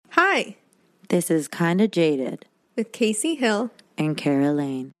Hi, This is Kinda Jaded with Casey Hill. and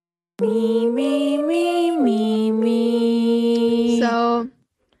Caroline. Me. So,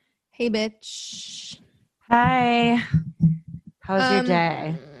 hey, bitch. Hi. How's your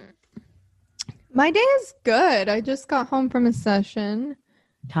day? My day is good. I just got home from a session.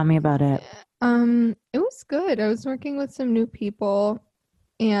 Tell me about it. It was good. I was working with some new people,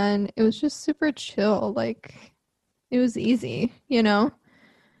 and it was just super chill. Like, it was easy, you know?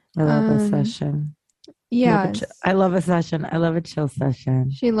 I love a session. Yeah. I love a session. I love a chill session.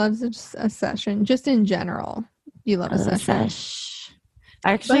 She loves a session. Just in general, you love a session.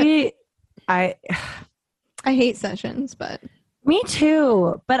 Actually, I hate sessions, but me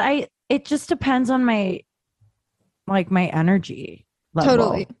too. But it just depends on my energy level.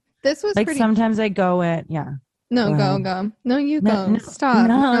 totally. This was like pretty. Sometimes I go in. Yeah. No, go. No, you go. No, stop.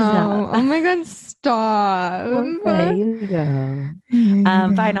 No. Oh my God, stop. Okay, you go.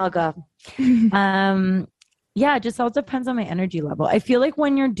 Fine, I'll go. Yeah, it just all depends on my energy level. I feel like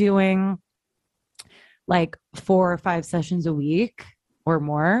when you're doing like 4 or 5 sessions a week or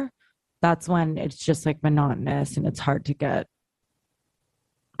more, that's when it's just like monotonous and it's hard to get.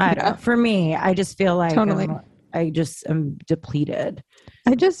 I don't know. For me, I just feel like totally. I just am depleted.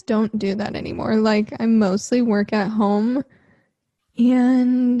 I just don't do that anymore. Like, I mostly work at home,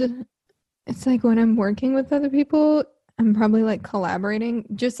 and it's like when I'm working with other people, I'm probably like collaborating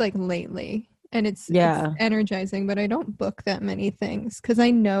just like lately, and it's energizing, but I don't book that many things because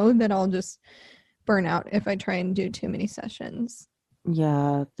I know that I'll just burn out if I try and do too many sessions.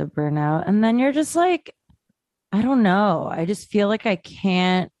 Yeah, the burnout. And then you're just like, I don't know. I just feel like I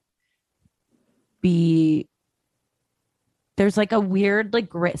can't be. There's like a weird,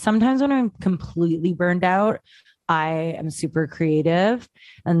 like, sometimes when I'm completely burned out, I am super creative.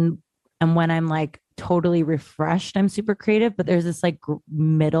 And when I'm like totally refreshed, I'm super creative. But there's this like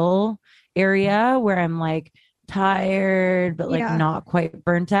middle area where I'm like tired, but like not quite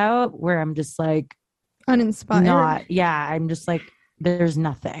burnt out, where I'm just like uninspired. I'm just like, there's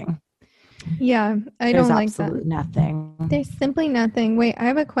nothing. Yeah, don't like that. There's absolutely nothing. There's simply nothing. Wait, I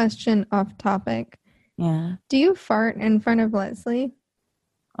have a question off topic. Yeah. Do you fart in front of Leslie?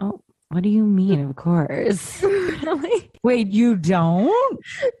 Oh, what do you mean? Of course. Really? Wait, you don't?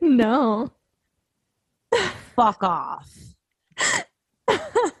 No. Fuck off.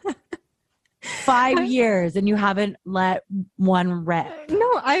 5 years and you haven't let one rip.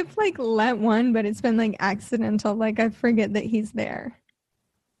 No, I've like let one, but it's been like accidental. Like I forget that he's there.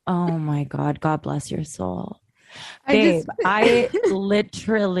 Oh my God. God bless your soul. Babe, I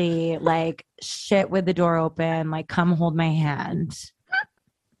literally like shit with the door open, like, come hold my hand.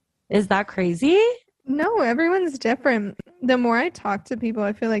 Is that crazy? No, everyone's different. The more I talk to people,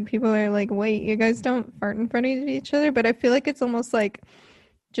 I feel like people are like, wait, you guys don't fart in front of each other? But I feel like it's almost like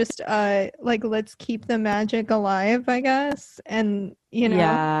just like, let's keep the magic alive, I guess. And you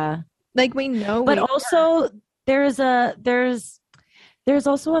know, like we know. But also there's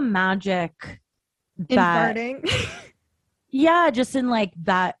also a magic in farting. Yeah, just in like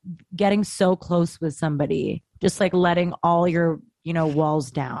that, getting so close with somebody, just like letting all your, walls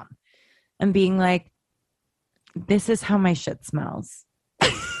down and being like, this is how my shit smells.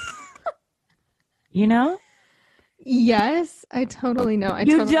 Yes, I totally know.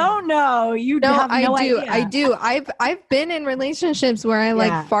 Don't know. Have no idea. I do. I've been in relationships where I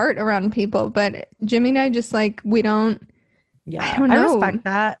like fart around people, but Jimmy and I just like, we don't. Yeah, I don't know. I respect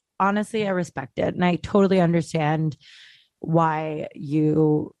that. Honestly, I respect it. And I totally understand why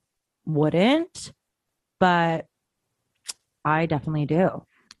you wouldn't, but I definitely do.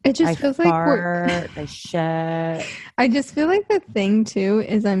 It just feels like I shit. I just feel like the thing too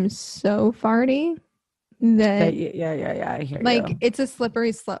is I'm so farty that I hear like you. it's a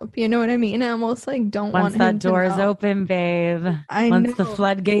slippery slope. You know what I mean? I almost like don't want him Once that door is open, babe. Once the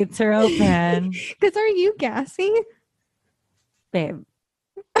floodgates are open. Because are you gassy? Babe,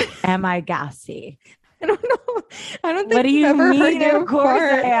 am I gassy? I don't know. I don't think what do you ever mean? Heard of course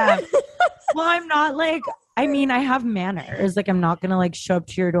I am. Well, I'm not like, I mean, I have manners. Like, I'm not going to like show up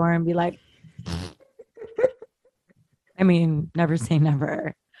to your door and be like, I mean, never say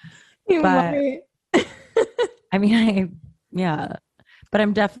never. But I mean, but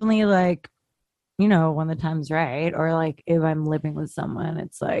I'm definitely like, when the time's right, or like if I'm living with someone,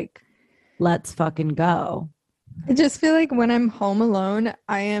 it's like, let's fucking go. I just feel like when I'm home alone,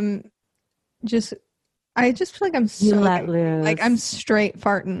 I just feel like I'm so let loose. Like I'm straight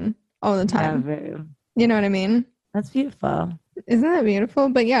farting all the time. Yeah, you know what I mean? That's beautiful. Isn't that beautiful?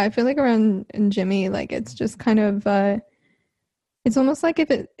 But yeah, I feel like around Jimmy, like it's just kind of it's almost like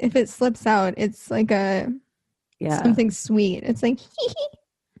if it slips out, it's like a something sweet. It's like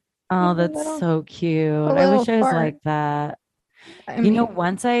Oh, A that's little, so a cute. I little wish I was fart. like that. I You know, mean,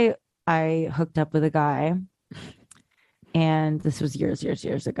 once I hooked up with a guy, and this was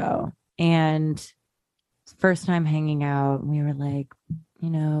years ago. And first time hanging out, we were like, it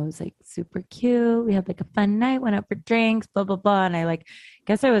was like super cute. We had like a fun night, went out for drinks, blah, blah, blah. And I like,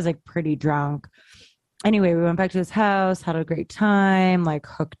 guess I was like pretty drunk. Anyway, we went back to his house, had a great time, like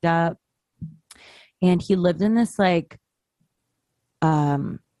hooked up. And he lived in this like,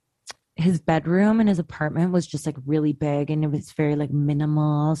 um, his bedroom in his apartment was just like really big and it was very like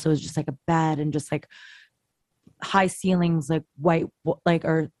minimal. So it was just like a bed and just like high ceilings, like white, like,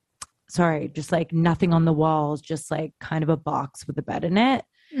 or sorry, just like nothing on the walls, just like kind of a box with a bed in it.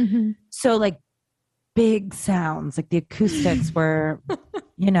 mhm. So like big sounds, like the acoustics were,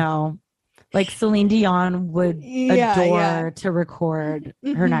 you know, like Celine Dion would Yeah, yeah. adore to record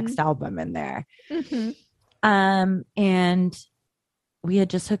her Hmm. next album in there. Hmm. And we had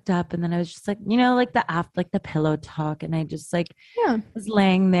just hooked up and then I was just like, like like the pillow talk. And I just like Yeah. was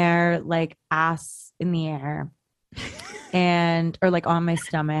laying there like ass in the air and or like on my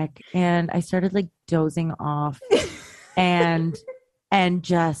stomach. And I started like dozing off and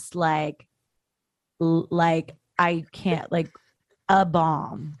just like I can't like a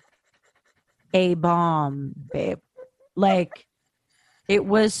bomb, babe. Like it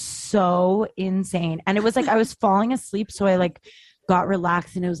was so insane. And it was like I was falling asleep. So I like got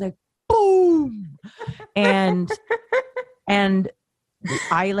relaxed and it was like boom. And and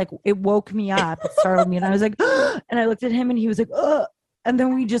I like it woke me up. It startled me and I was like, and I looked at him and he was like, ugh. And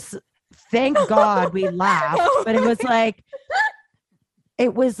then we just thank God we laughed. Oh But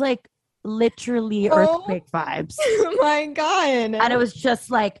it was like literally oh earthquake vibes. my God. And it was just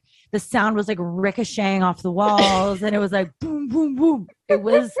like the sound was like ricocheting off the walls and it was like boom, boom, boom. It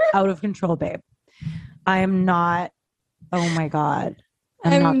was out of control, babe. I am not, oh my God.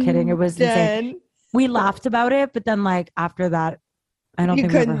 I'm not kidding. It I'm was insane. dead. We laughed about it, but then like after that, I don't You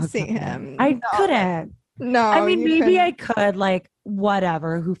think we ever couldn't hooked see up again. him. I No. couldn't. I No, mean, you maybe I couldn't. could, like,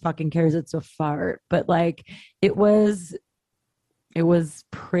 whatever. Who fucking cares? It's a fart. But like it was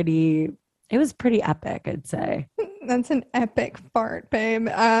pretty epic, I'd say. That's an epic fart, babe.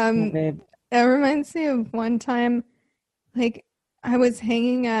 Yeah, babe. It reminds me of one time, like I was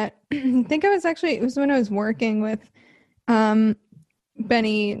hanging at, I think it was when I was working with um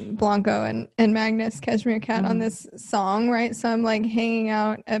Benny Blanco and Magnus Cashmere Cat on Mhm. this song, right? So I'm like hanging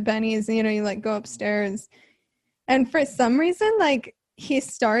out at Benny's, you like go upstairs. And for some reason, like he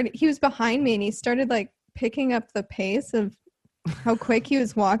was behind me and he started like picking up the pace of how quick he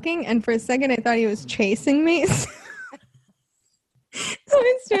was walking. And for a second, I thought he was chasing me. So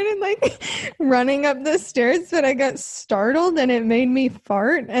I started like running up the stairs, but I got startled and it made me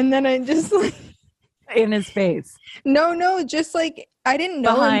fart. And then I just like, In his face. no, just like I didn't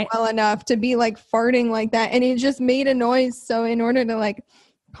know him Behind. well enough to be like farting like that. And he just made a noise. So in order to like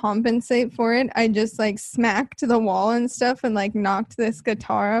compensate for it, I just like smacked the wall and stuff and like knocked this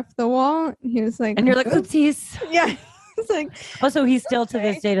guitar off the wall. He was like, And you're like, oops. oopsies. Yeah. It's like, Oh, so he still to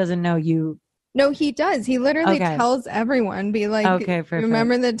this okay. day doesn't know you. No, he does. He literally Okay. tells everyone, be like, Okay, perfect.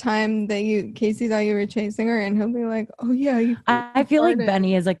 remember the time that Casey thought you were chasing her? And he'll be like, oh, yeah, you I feel like farted.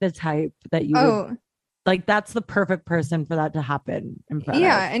 Benny is like the type that you would Oh, like, that's the perfect person for that to happen in front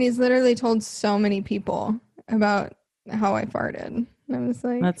yeah. of. And he's literally told so many people about how I farted. And I was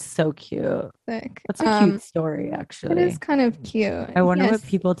like, That's so cute. sick. That's a cute story, It is actually. kind of cute. I wonder what Yes.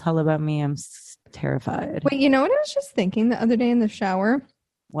 people tell about me. I'm terrified. Wait, you know what I was just thinking the other day in the shower?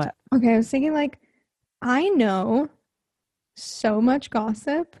 What? Okay, I was thinking like, I know so much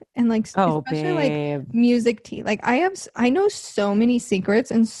gossip and like Oh, especially like babe. music tea. Like I know so many secrets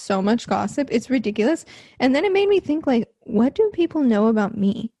and so much gossip. It's ridiculous. And then it made me think like, what do people know about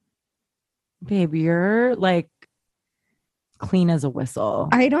me? Babe, you're like clean as a whistle.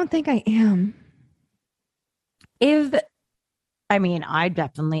 I don't think I am. If, I mean,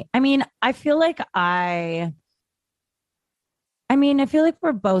 I feel like I feel like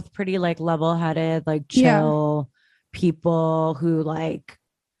we're both pretty like level-headed, like Yeah. chill people who like,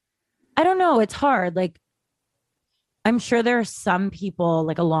 I don't know, it's hard. Like, I'm sure there are some people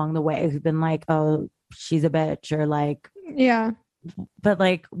like along the way who've been like, oh, she's a bitch or like, Yeah. but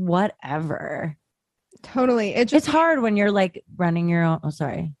like, whatever. Totally. It It's just hard when you're like running your own. Oh,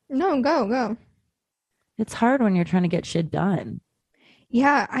 sorry. no, go. It's hard when you're trying to get shit done.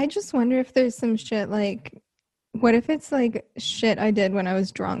 Yeah, I just wonder if there's some shit like what if it's like shit I did when I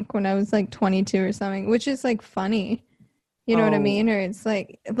was drunk when I was like 22 or something, which is like funny. You know what I Oh, mean? Or it's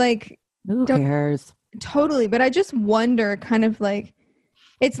like who don't cares? totally, but I just wonder kind of like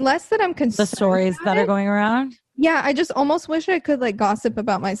It's less that I'm The concerned stories about that are it. going around. Yeah, I just almost wish I could like gossip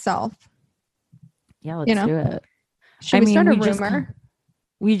about myself. Yeah, You let's know, do it. should I we mean, start a rumor?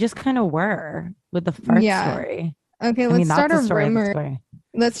 we just kind of were with the fart Yeah. story. Okay, I mean, let's start that's a a story that's rumor. going.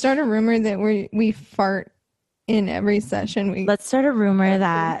 Let's start a rumor that we fart in every session we Let's start a rumor record.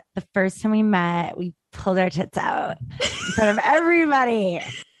 that the first time we met, we pulled our tits out in front of everybody.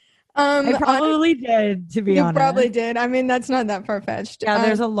 I Honestly, probably did, to be you probably honest. did. I mean, that's not that far fetched. Yeah,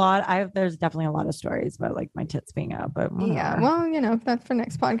 there's definitely a lot of stories about like my tits being out, but Yeah, whatever. well, that's for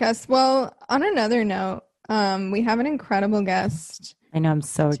next podcast. Well, on another note, we have an incredible guest I know, I'm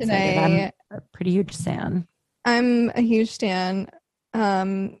so excited. I'm today. a pretty huge fan. I'm a huge stan.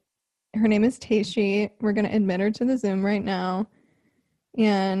 Her name is Tei Shi. We're gonna admit her to the Zoom right now,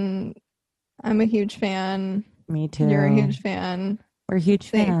 and I'm a huge fan. Me You're a too. huge fan. We're huge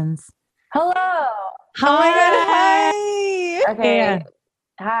Say, fans. Hello. oh my Hi. God, hi! Okay.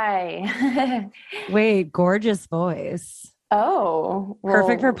 Hi. Wait, gorgeous voice. Oh,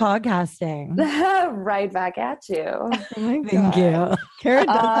 Perfect for well, podcasting. right back at you. Oh my Thank God, you. Kara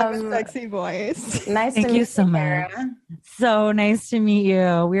does have a Um, sexy voice. nice to Thank you meet so you, much. Kara. So nice to meet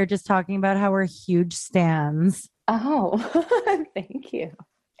you. We were just talking about how we're huge stans. Oh, thank you.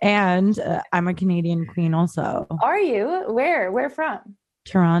 And I'm a Canadian queen also. Are you? Where from?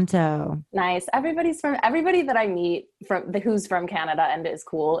 Toronto. Nice. Everybody that I meet who's from Canada and is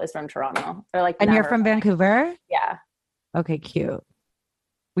cool is from Toronto. They're like, And you're never from from Vancouver? Yeah. Okay, cute.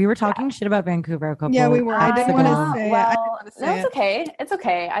 We were talking shit about Vancouver a couple Yeah, we were. I weeks didn't ago. want to say it. I didn't Well, want to no, say it's it. okay. It's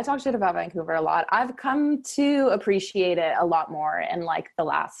okay. I talk shit about Vancouver a lot. I've come to appreciate it a lot more in like the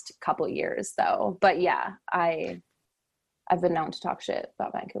last couple years though. But yeah, I've been known to talk shit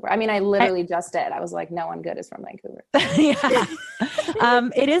about Vancouver. I mean, I literally just did. I was like, no one good is from Vancouver. Yeah.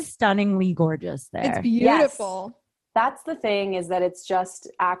 It is stunningly gorgeous It's there. beautiful. That's the thing, is that it's just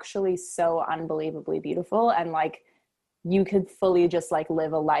actually so unbelievably beautiful, and like you could fully just like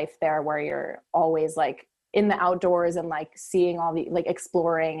live a life there where you're always like in the outdoors and like seeing all the like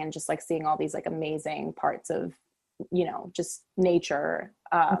exploring and just like seeing all these like amazing parts of just nature,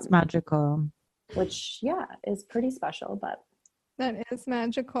 It's magical. which yeah is pretty special. But That is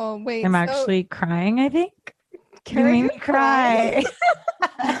magical. Wait, I'm so actually crying, I think. You Kara, made you me cry.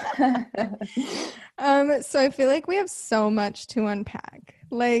 So I feel like we have so much to unpack.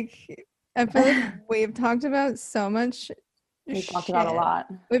 Like, I feel like we've talked about so much we've talked about a shit. lot.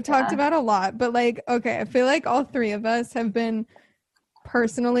 We've talked about a lot, but like, okay, I feel like all three of us have been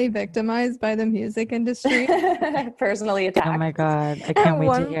personally victimized by the music industry Personally Oh attacked. my God. I at can't wait to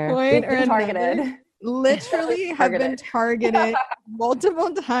one hear. point We've or been another. targeted. Literally have been targeted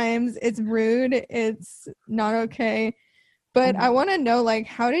multiple times. It's rude. It's not okay. But I want to know, like,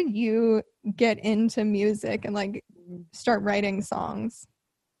 how did you get into music and like start writing songs?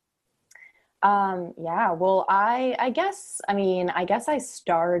 Yeah, well, I guess I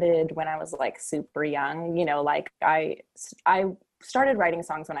started when I was like super young, like I started writing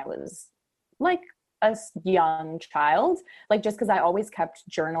songs when I was like a young child, like just because I always kept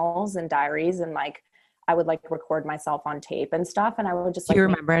journals and diaries, and like I would like record myself on tape and stuff, and I would just Do like you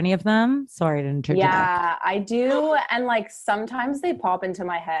remember any of them? Sorry to interject. yeah, I do. And like sometimes they pop into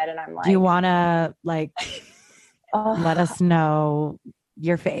my head and I'm like, Do you want to like let oh, us know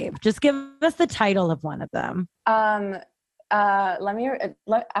your fave? Just give us the title of one of them.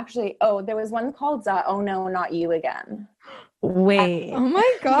 actually, there was one called Oh No, Not You Again. Wait. Oh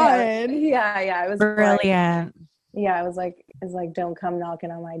my God. Yeah, it was Brilliant. yeah, it was like don't come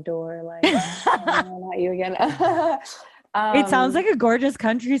knocking on my door, like oh, no, not you again. It sounds like a gorgeous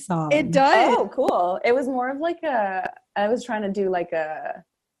country song. It does. Oh, cool. It was more of like I was trying to do like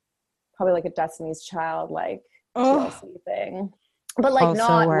probably like a Destiny's Child like TLC thing, but like Also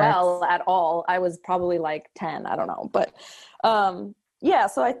not works. well at all. I was probably like 10, I don't know, but yeah,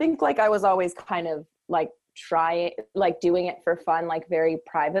 so I think like I was always kind of like doing it for fun, like very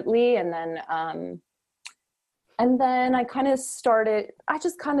privately, and then I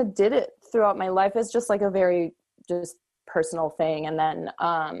just kind of did it throughout my life. It's just like a very just personal thing. And then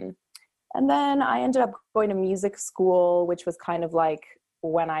I ended up going to music school, which was kind of like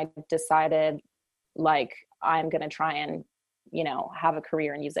when I decided like I'm going to try and, have a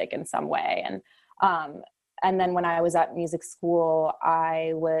career in music in some way. And then when I was at music school,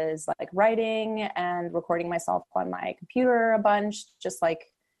 I was like writing and recording myself on my computer a bunch, just like,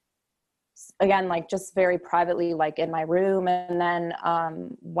 again, like just very privately, like in my room. And then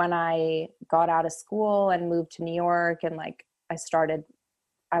when I got out of school and moved to New York, and like I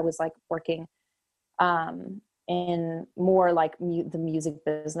was like working in more like the music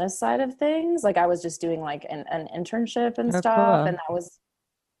business side of things. Like I was just doing like an internship and stuff. Cool. And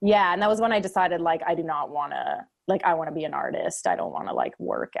Yeah. And that was when I decided like, I do not want to, like, I want to be an artist. I don't want to like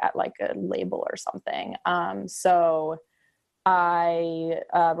work at like a label or something. So I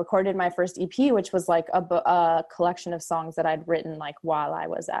recorded my first EP, which was like a collection of songs that I'd written like while I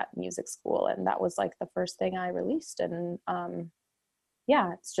was at music school. And that was like the first thing I released. And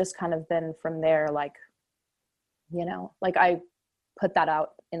yeah, it's just kind of been from there, like, you know, like I put that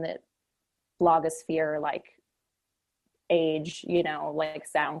out in the blogosphere, like age, you know, like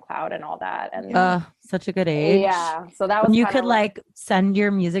SoundCloud and all that. And such a good age. yeah, so that was when you could like send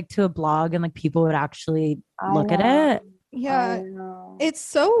your music to a blog and like people would actually look at it. Yeah, it's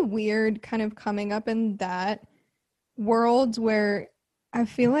so weird kind of coming up in that world where I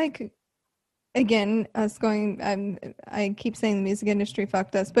feel like, again, us going, I keep saying the music industry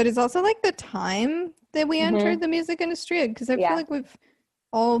fucked us, but it's also like the time that we entered the music industry, because I feel like we've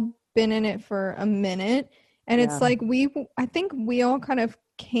all been in it for a minute, and it's like I think we all kind of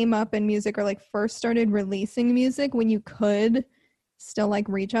came up in music, or like first started releasing music when you could still like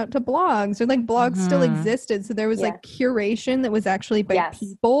reach out to blogs, or like blogs still existed, so there was like curation that was actually by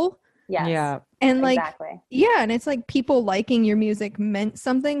people. And like and it's like people liking your music meant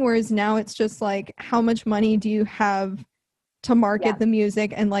something, whereas now it's just like, how much money do you have to market the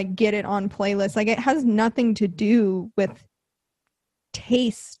music and like get it on playlists? Like, it has nothing to do with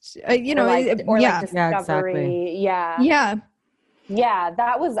taste, you know, like discovery. Yeah,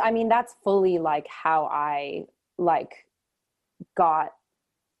 that was, I mean, that's fully like how I like got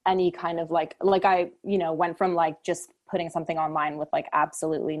any kind of like I, you know, went from like just putting something online with like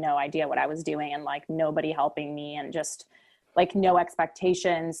absolutely no idea what I was doing and like nobody helping me and just like no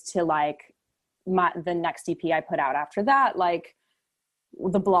expectations, to like the next EP I put out after that, like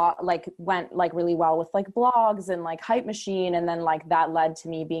the blog like went like really well with like blogs and like Hype Machine, and then like that led to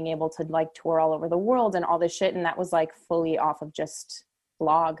me being able to like tour all over the world and all this shit, and that was like fully off of just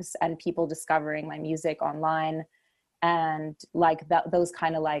blogs and people discovering my music online. And like those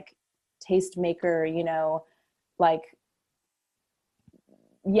kind of like tastemaker, you know, like,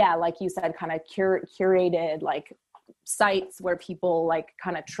 yeah, like you said, kind of curated like sites where people like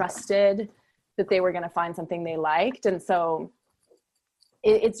kind of trusted that they were going to find something they liked. And so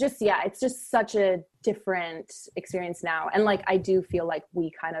it's just, it's just such a different experience now. And like, I do feel like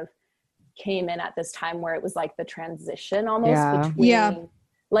we kind of came in at this time where it was like the transition almost between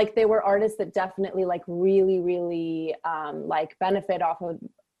like, there were artists that definitely like really like benefit off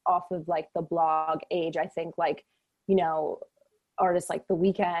of like the blog age. I think like, you know, artists like The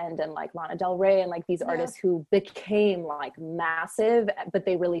Weeknd and like Lana Del Rey and like these artists who became like massive, but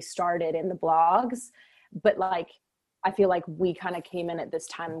they really started in the blogs. But like, I feel like we kind of came in at this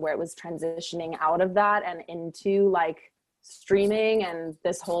time where it was transitioning out of that and into like streaming and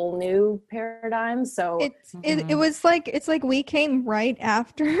this whole new paradigm. So it was like, it's like we came right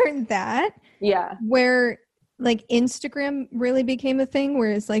after that, where like Instagram really became a thing,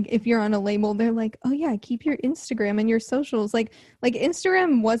 whereas like if you're on a label, they're like, oh yeah, keep your Instagram and your socials. Like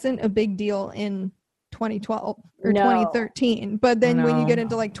Instagram wasn't a big deal in 2012 or 2013, but then when you get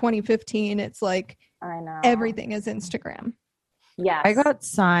into like 2015, it's like, I know, everything is Instagram. I got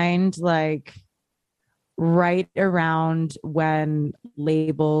signed like right around when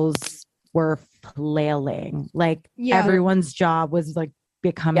labels were flailing, like everyone's job was like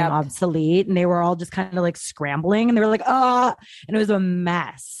becoming obsolete, and they were all just kind of like scrambling, and they were like, and it was a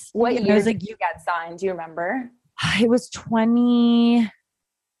mess. What year was like you got signed? Do you remember? It was 20.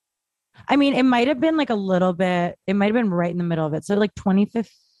 I mean, it might have been like a little bit, it might have been right in the middle of it. So like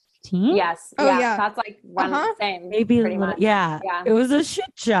 2015. Yes. That's like one of the same. Maybe a little, yeah. It was a shit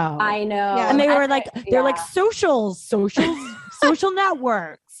show. I know. And they were like, they're like social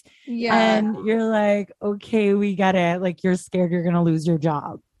networks. And you're like, okay, we get it. Like, you're scared you're gonna lose your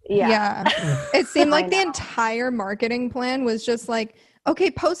job. It seemed like the entire marketing plan was just like,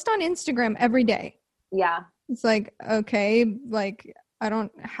 okay, post on Instagram every day. It's like, okay, like I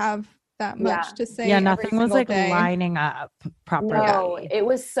don't have that much to say. Nothing was like lining up properly. No, it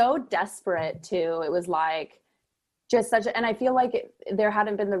was so desperate too. It was like just such and I feel like there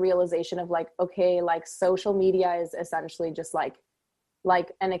hadn't been the realization of like, okay, like social media is essentially just like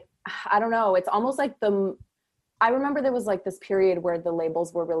and I don't know, it's almost like I remember there was like this period where the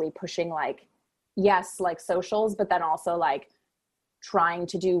labels were really pushing like, yes, like socials, but then also like trying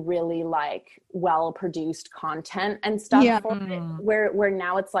to do really like well produced content and stuff for it, where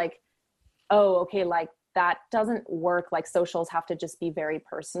now it's like, oh, okay, like that doesn't work. Like socials have to just be very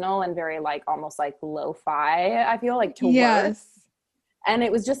personal and very like almost like lo-fi, I feel like, to work. And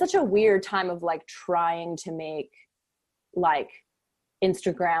it was just such a weird time of like trying to make like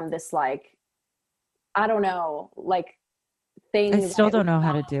Instagram this like, I don't know, like thing. I still don't know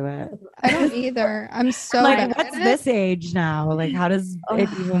how to do it. I don't either. I'm so Like, bad what's at this it. age now? Like, how does it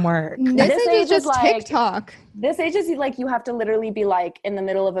even work? This This age is age is just like- TikTok. This age is like you have to literally be like in the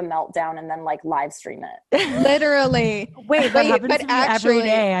middle of a meltdown and then like live stream it. Literally. Wait, that happens but to me actually- every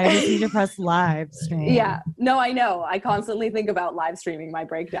day. I just need to press live stream. Yeah, no, I know. I constantly think about live streaming my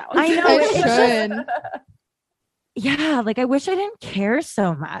breakdowns. I know. I It's just, should. yeah, like I wish I didn't care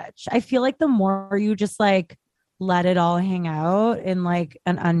so much. I feel like the more you just like let it all hang out in like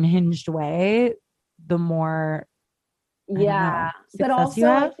an unhinged way, the more Yeah, but success also you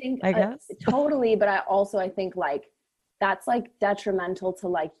have, I think I guess. totally. But I think like that's like detrimental to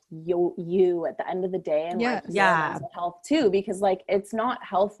like you at the end of the day and Yes. like your Yeah. mental health too, because like it's not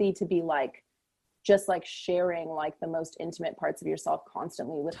healthy to be like just like sharing like the most intimate parts of yourself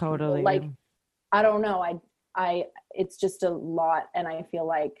constantly with people. Totally. Like I don't know, I it's just a lot, and I feel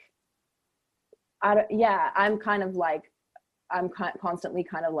like I'm kind of like I'm constantly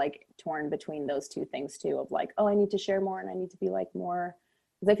kind of like torn between those two things too, of like, oh, I need to share more and I need to be like more,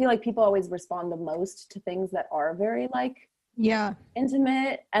 because I feel like people always respond the most to things that are very like Yeah.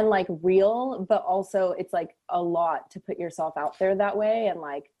 intimate and like real, but also it's like a lot to put yourself out there that way and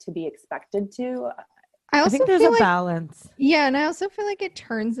like to be expected to. I I also think there's feel a like, balance. yeah, and I also feel like it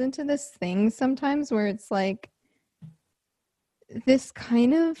turns into this thing sometimes where it's like this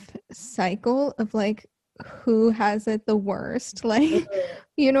kind of cycle of like who has it the worst. Like,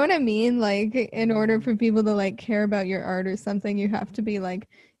 you know what I mean? Like, in order for people to like care about your art or something, you have to be like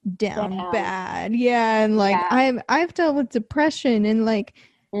down Down. bad. Yeah, and like Yeah. I've dealt with depression and like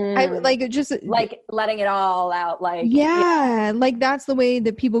I like just like letting it all out, like yeah, like that's the way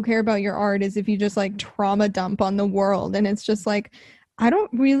that people care about your art, is if you just like trauma dump on the world. And it's just like I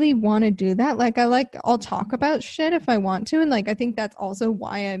don't really want to do that. Like I'll talk about shit if I want to, and like I think that's also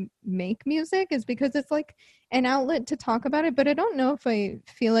why I make music, is because it's like an outlet to talk about it. But I don't know if I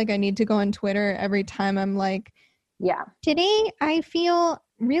feel like I need to go on Twitter every time I'm like, yeah. today I feel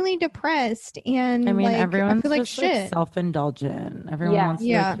really depressed and I mean, like I everyone's feel like just like shit. self-indulgent. Everyone Yeah. wants to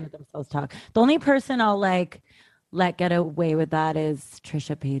Yeah. like hear themselves talk. The only person I'll like let get away with that is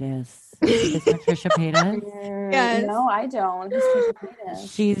Trisha Paytas. You guys know Trisha Paytas? Yes. No, I don't. Who's Trisha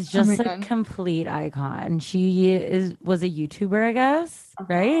Paytas? She's just my a God. complete icon. She was a YouTuber, I guess,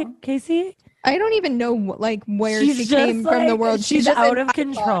 right, Casey? I don't even know like where She's she just came from the like- world. She's just out an of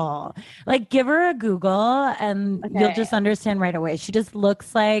icon. control. Like, give her a Google and you'll Okay. just understand right away. She just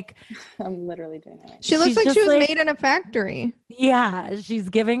looks like, I'm literally doing it. She looks she's like just she was like- made in a factory. yeah, she's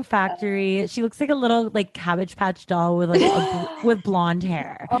giving factory. She looks like a little like Cabbage Patch doll with like with blonde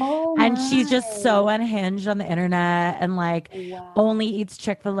hair. Oh, And she's just so unhinged on the internet and like wow. only eats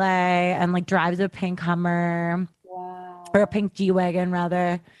Chick-fil-A and like drives a pink Hummer Wow. or a pink G-Wagon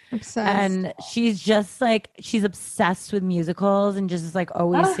rather. Obsessed. And she's just like, she's obsessed with musicals and just like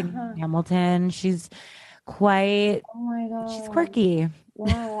always singing Hamilton. She's quite, Oh my god. she's quirky.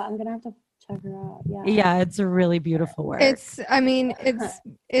 Wow, I'm gonna have to check her out. Yeah. Yeah, it's a really beautiful work. It's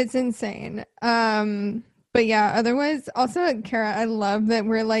insane. But yeah, otherwise also, Kara, I love that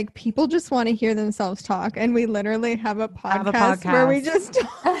we're like, people just want to hear themselves talk, and we literally have a podcast where we just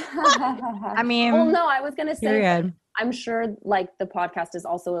I mean, well, no, I was gonna say, period. I'm sure like the podcast is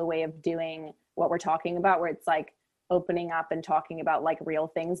also a way of doing what we're talking about, where it's like opening up and talking about like real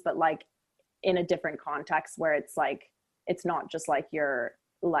things, but like in a different context where it's like, it's not just like you're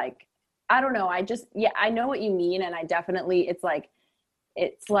like, I don't know. I know what you mean. And I definitely, it's like You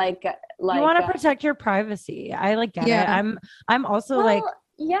want to protect your privacy. I like get Yeah. it. I'm also like,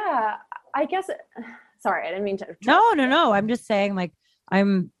 yeah, I guess, sorry, I didn't mean to. no. I'm just saying like,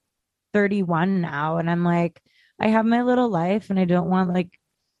 I'm 31 now and I'm like, I have my little life and I don't want like,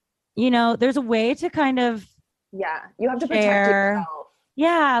 there's a way to kind of, Yeah, you have to protect share. yourself.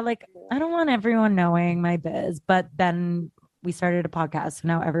 yeah, like I don't want everyone knowing my biz, but then we started a podcast. So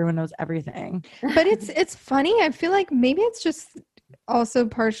now everyone knows everything. but it's funny. I feel like maybe it's just also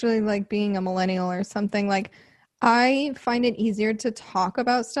partially like being a millennial or something. Like I find it easier to talk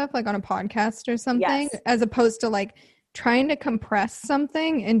about stuff like on a podcast or something, Yes. as opposed to like trying to compress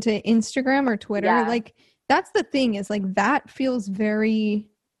something into Instagram or Twitter. Yeah. Like that's the thing, is like that feels very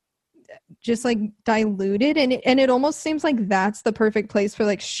just like diluted, and it almost seems like that's the perfect place for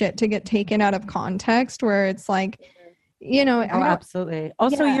like shit to get taken out of context, where it's like, I Oh, don't, absolutely.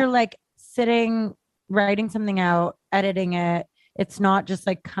 Also, Yeah. you're like sitting, writing something out, editing it. It's not just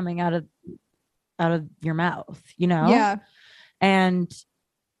like coming out of your mouth, yeah. And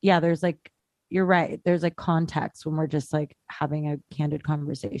yeah, there's like, you're right. There's like context when we're just like having a candid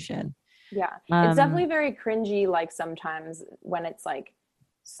conversation. Yeah, Um, it's definitely very cringy, like sometimes when it's like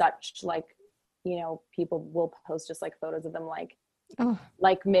such like you know, people will post just like photos of them Oh,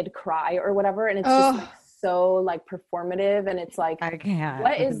 like mid cry or whatever, and it's just like so like performative, and it's like, I can't.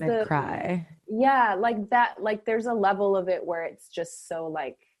 what with is a the cry? yeah, like that, like there's a level of it where it's just so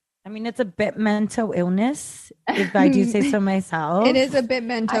like, I mean, it's a bit mental illness, if I do say so myself. it is a bit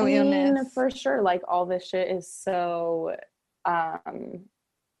mental illness. for sure, like all this shit is so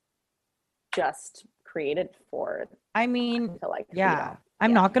just created for, I mean, to like yeah.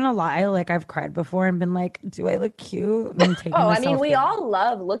 I'm not gonna lie, like I've cried before and been like, do I look cute? And taking I myself mean, we in. all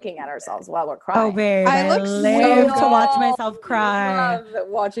love looking at ourselves while we're crying. Oh babe, I I look so live to good. watch myself cry. Love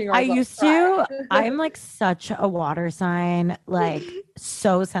watching I ourselves used cry. to, I'm like such a water sign, like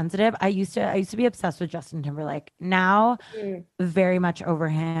so sensitive. I used to be obsessed with Justin Timberlake. Now, very much over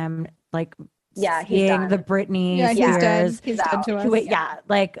him. Like Yeah, he's seeing the done. Britney Yeah, he's dead. Spears. He's dead to us. Wait, yeah,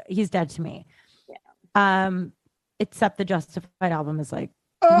 like he's dead to me. Yeah. Except the Justified album is like,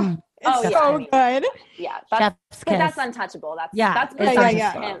 Oh, it's yeah, so I mean, good. Yeah, chef's but that's kiss. untouchable. That's Yeah, that's it's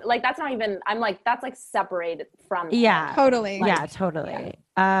yeah. untouchable. like that's not even. I'm like, that's like separated from him. Yeah, Totally. yeah, totally.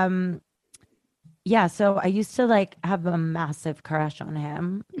 Yeah, so I used to like have a massive crush on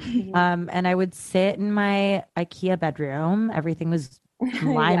him. And I would sit in my IKEA bedroom. Everything was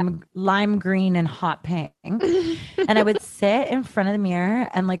lime green and hot pink. And I would sit in front of the mirror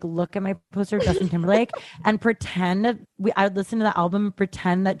and like look at my poster of Justin Timberlake and pretend that I would listen to the album and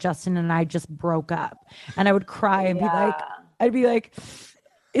pretend that Justin and I just broke up. And I would cry and I'd be like,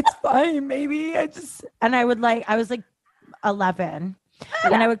 it's fine, maybe. I was like 11.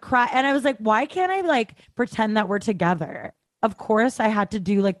 And I would cry and I was like, why can't I like pretend that we're together? Of course I had to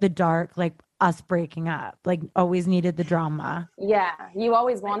do like the dark, like us breaking up, like always needed the drama. Yeah, you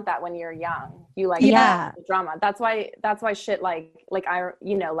always want that when you're young. You like the drama. That's why shit like I,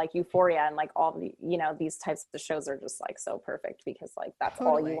 you know, like Euphoria and like all the, you know, these types of shows are just like so perfect because like that's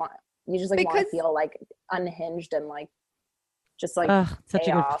all you want. You just like want to feel like unhinged and like just like such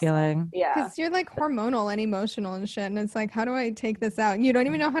a good feeling. Yeah, because you're like hormonal and emotional and shit, and it's like, how do I take this out? And you don't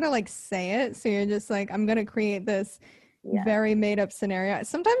even know how to like say it, so you're just like, I'm gonna create this very made up scenario.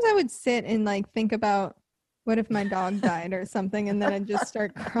 Sometimes I would sit and like think about what if my dog died or something, and then I'd just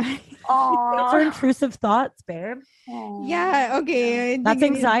start crying. Those are intrusive thoughts, babe. Aww. Yeah, okay. That's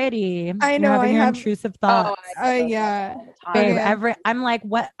anxiety. I know. I have intrusive thoughts. Yeah. Babe, Okay. I'm like,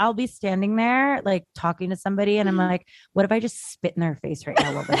 what? I'll be standing there, like talking to somebody, and I'm like, what if I just spit in their face right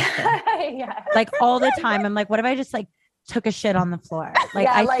now? What would happen? Like all the time. I'm like, what if I just like took a shit on the floor? Like,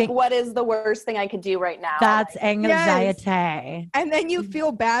 I think what is the worst thing I could do right now? that's like, anxiety. Yes. And then you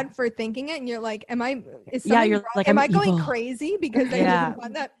feel bad for thinking it, and you're like, am I going crazy because I just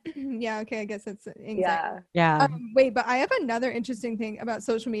want that? Yeah, okay, I guess it's anxiety. Yeah. Wait, but I have another interesting thing about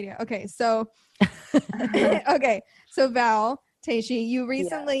social media. Okay, so so Val, Tei Shi, you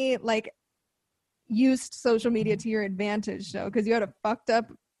recently like used social media to your advantage though, because you had a fucked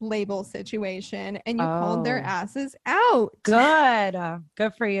up label situation and you called their asses out.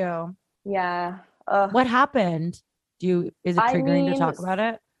 Good for you. Yeah. What happened? Is it triggering to talk about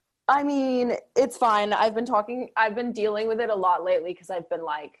it? I mean, it's fine. I've been dealing with it a lot lately because I've been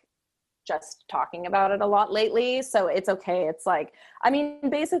like just talking about it a lot lately. So it's okay. It's like, I mean,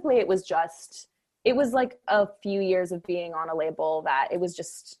 basically it was like a few years of being on a label that it was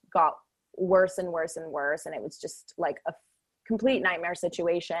just got worse and worse and worse. And it was just like a complete nightmare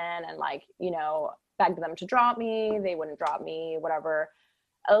situation, and like, you know, begged them to drop me, they wouldn't drop me, whatever.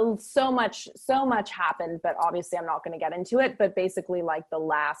 So much happened, but obviously I'm not going to get into it. But basically, like the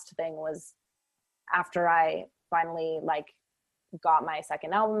last thing was after I finally like got my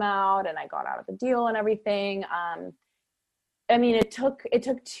second album out and I got out of the deal and everything. I mean, it took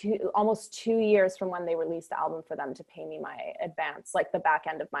almost 2 years from when they released the album for them to pay me my advance, like the back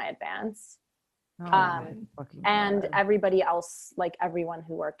end of my advance. And everybody else, like everyone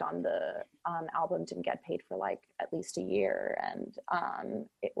who worked on the album didn't get paid for like at least a year. And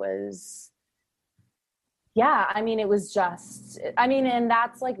it was, I mean, it was just, I mean, and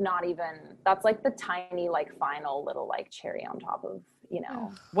that's like that's like the tiny, like final little like cherry on top of, you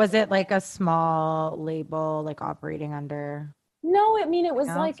know. Was it like a small label, like operating under? No, I mean, it was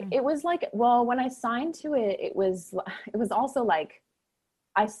like, well, when I signed to it, it was also like,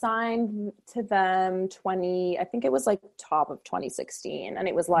 I signed to them I think it was like top of 2016. And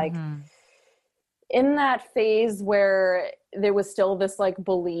it was like in that phase where there was still this like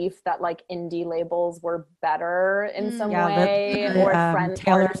belief that like indie labels were better in some way, or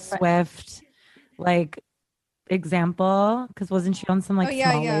Taylor Swift, like example, because wasn't she on some like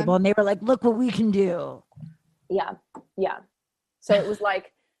small label and they were like, look what we can do. Yeah. So it was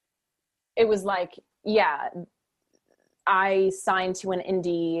like, I signed to an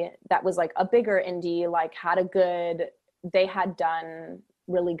indie that was like a bigger indie, like they had done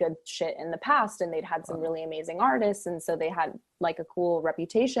really good shit in the past and they'd had some really amazing artists. And so they had like a cool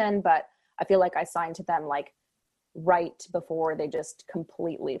reputation, but I feel like I signed to them like right before they just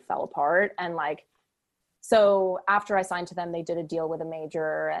completely fell apart. And like, so after I signed to them, they did a deal with a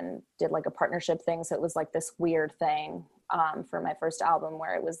major and did like a partnership thing. So it was like this weird thing for my first album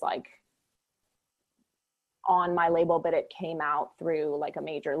where it was like on my label, but it came out through like a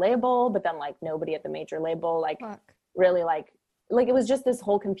major label, but then like nobody at the major label, like really like it was just this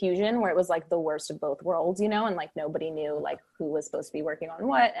whole confusion where it was like the worst of both worlds, you know, and like nobody knew like who was supposed to be working on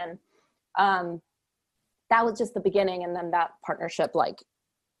what. And that was just the beginning. And then that partnership like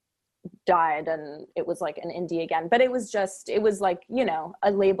died and it was like an indie again, but it was like, you know,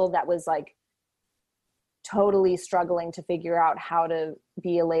 a label that was like totally struggling to figure out how to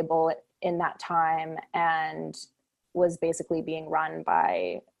be a label in that time and was basically being run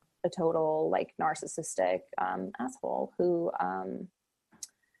by a total like narcissistic asshole who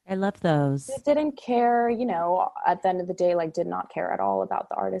I love those. didn't care, you know, at the end of the day, like did not care at all about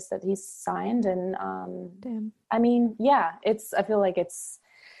the artist that he signed. And Damn. I mean, yeah, I feel like it's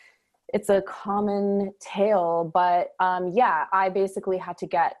a common tale, but yeah, I basically had to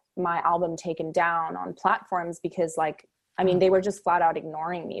get my album taken down on platforms because like, I mean, they were just flat out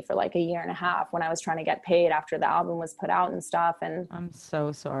ignoring me for like a year and a half when I was trying to get paid after the album was put out and stuff. And I'm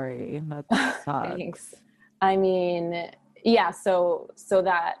so sorry. That sucks. thanks. I mean, yeah, so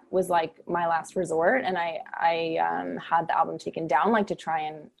that was like my last resort. And I had the album taken down, like to try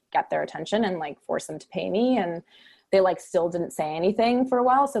and get their attention and like force them to pay me. And they like still didn't say anything for a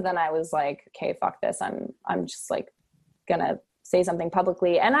while. So then I was like, okay, fuck this. I'm just like gonna say something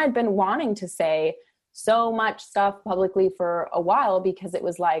publicly. And I'd been wanting to say so much stuff publicly for a while because it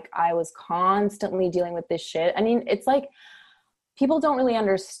was like I was constantly dealing with this shit. I mean, it's like people don't really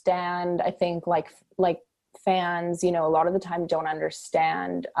understand, I think, like fans, you know, a lot of the time don't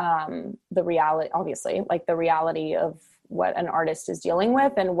understand the reality, obviously, like the reality of what an artist is dealing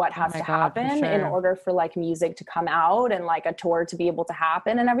with and what has to happen in order for like music to come out and like a tour to be able to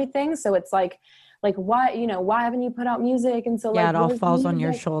happen and everything. So it's like why, you know, why haven't you put out music? And so like it all falls on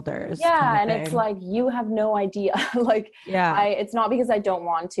your shoulders. Yeah. And it's like, you have no idea. Like, yeah, it's not because I don't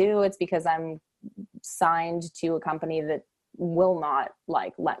want to, it's because I'm signed to a company that will not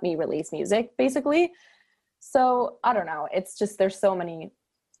like let me release music basically. So I don't know. It's just, there's so many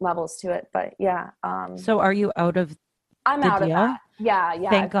levels to it, but yeah. So are you out of I'm out of that. Yeah.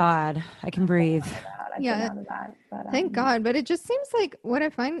 Thank God I can breathe. Out of that, but, thank God. But it just seems like what I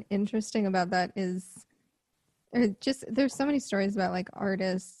find interesting about that is there's so many stories about like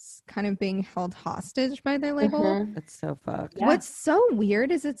artists kind of being held hostage by their label. Mm-hmm. That's so fucked. Yeah. What's so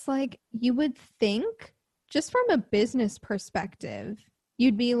weird is it's like you would think just from a business perspective,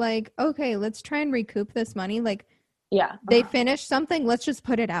 you'd be like, okay, let's try and recoup this money. Like, yeah, they finished something, let's just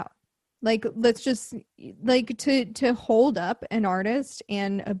put it out. Like, let's just like to hold up an artist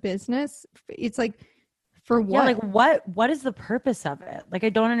and a business. It's like, for what? Yeah, like what is the purpose of it? Like, I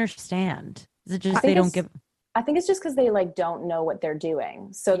don't understand. Is it just they don't give? I think it's just because they like don't know what they're doing,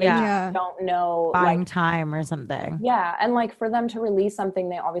 so they just don't know, buying like, time or something. Yeah, and like for them to release something,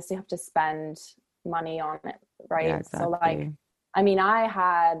 they obviously have to spend money on it, right? Yeah, exactly. So like, I mean, I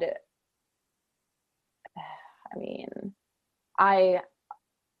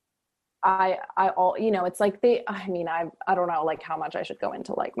all, you know, it's like I don't know like how much I should go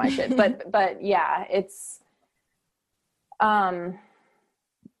into like my shit, but yeah, it's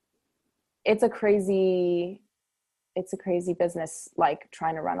a crazy business, like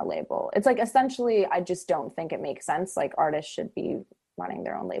trying to run a label. It's like, essentially, I just don't think it makes sense. Like, artists should be running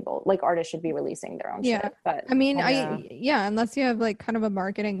their own label. Like, artists should be releasing their own shit. But I mean, unless you have like kind of a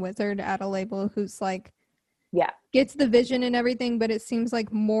marketing wizard at a label who's like, gets the vision and everything, but it seems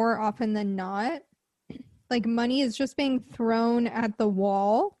like more often than not, like money is just being thrown at the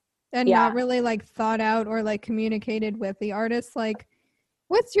wall and not really like thought out or like communicated with the artist. Like,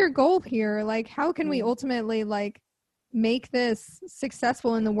 what's your goal here? Like, how can we ultimately like make this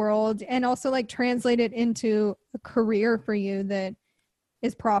successful in the world and also like translate it into a career for you that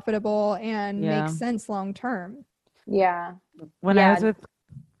is profitable and makes sense long term? Yeah. When I was with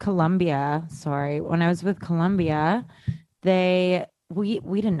Columbia,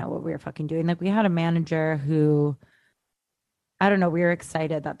 we didn't know what we were fucking doing. Like, we had a manager who, I don't know, we were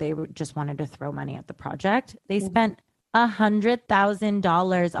excited that they just wanted to throw money at the project. They spent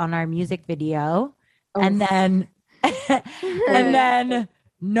 $100,000 on our music video, and then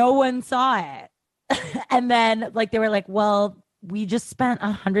no one saw it. And then like they were like, well, we just spent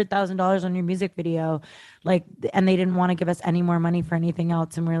 $100,000 on your music video, like, and they didn't want to give us any more money for anything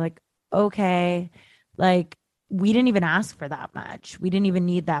else. And we're like, okay, like, we didn't even ask for that much. We didn't even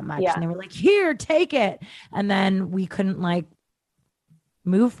need that much. Yeah. And they were like, here, take it. And then we couldn't like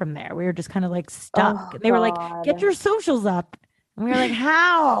move from there. We were just kind of like stuck. Oh, They were like, God. get your socials up. And we were like,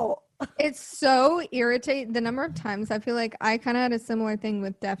 how? It's so irritating. The number of times I feel like I kind of had a similar thing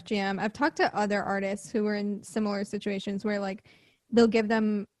with Def Jam. I've talked to other artists who were in similar situations where like they'll give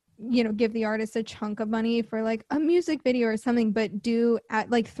them, give the artist a chunk of money for like a music video or something, but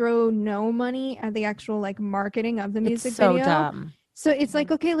throw no money at the actual like marketing of the music It's so video. dumb. So it's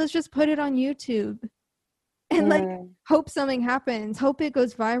like, okay, let's just put it on YouTube and like hope something happens, hope it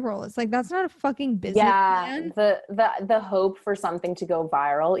goes viral. It's like, that's not a fucking business plan. The hope for something to go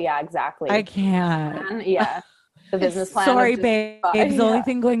viral. Yeah, exactly. I can't. Yeah. The business plan. Sorry, babes. The only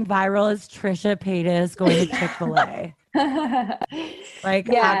thing going viral is Trisha Paytas going to Chick-fil-A. Like,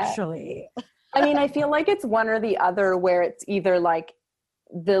 actually. I mean, I feel like it's one or the other, where it's either like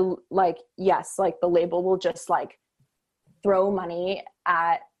the label will just like throw money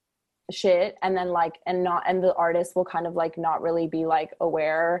at shit, and then like and the artist will kind of like not really be like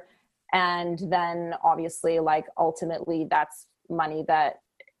aware, and then obviously like ultimately that's money that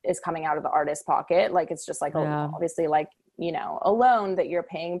is coming out of the artist's pocket. Like it's just like obviously like a loan that you're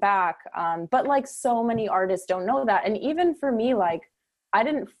paying back, but like so many artists don't know that. And even for me, like I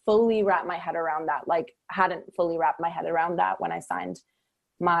didn't fully wrap my head around that, like hadn't fully wrapped my head around that when I signed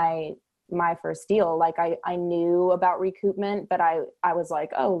my first deal. Like I knew about recoupment, but I was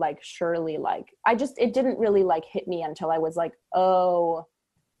like, oh, like surely, like it didn't really like hit me until I was like, oh,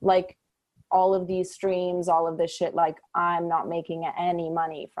 like all of these streams, all of this shit, like I'm not making any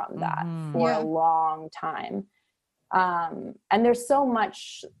money from that for a long time. And there's so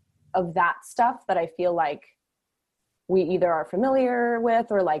much of that stuff that I feel like we either are familiar with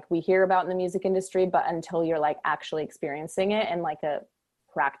or like we hear about in the music industry, but until you're like actually experiencing it in like a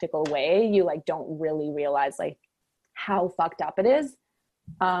practical way, you like don't really realize like how fucked up it is.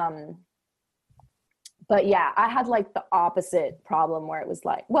 But yeah, I had like the opposite problem where it was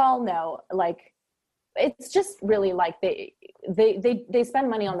like, well, no, like it's just really like they spend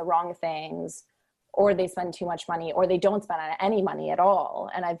money on the wrong things, or they spend too much money, or they don't spend any money at all.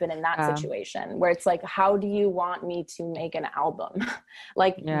 And I've been in that situation where it's like, how do you want me to make an album?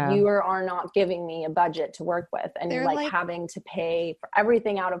 Like you are not giving me a budget to work with, and you're like having to pay for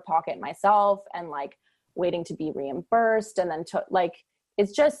everything out of pocket myself, and like waiting to be reimbursed. And then to like,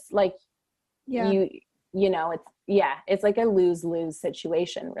 it's just like, it's like a lose-lose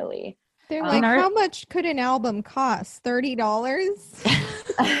situation, really. They're like, how much could an album cost? $30?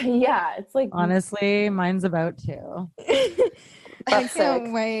 Yeah, it's like honestly, mine's about to. I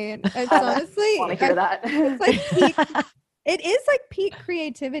can't wait. It's honestly, I want to hear that. It's like it is like peak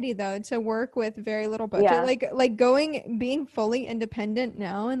creativity though, to work with very little budget. Like being fully independent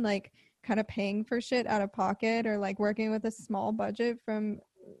now and like kind of paying for shit out of pocket, or like working with a small budget from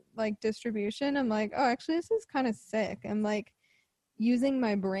like distribution. I'm like, oh, actually this is kind of sick. I'm like using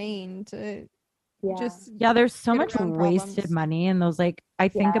my brain to there's so much wasted money in those. Like I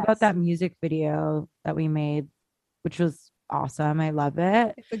think about that music video that we made, which was awesome. I love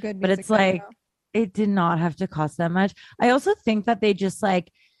it. It's a good music, but it's video. Like it did not have to cost that much. I also think that they just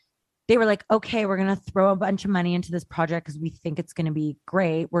like they were like, okay, we're gonna throw a bunch of money into this project because we think it's gonna be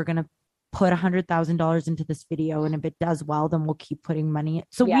great. We're gonna put $100,000 into this video, and if it does well, then we'll keep putting money in.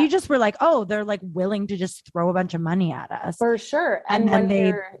 So we just were like, oh, they're like willing to just throw a bunch of money at us for sure. And then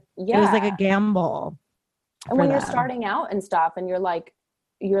it was like a gamble. And when you're starting out and stuff, and you're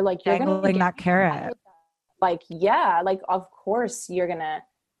dangling that carrot, like like of course you're gonna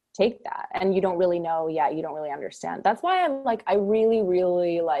take that, and you don't really know. You don't really understand. That's why I really,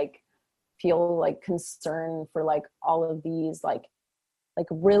 really like feel like concern for like all of these like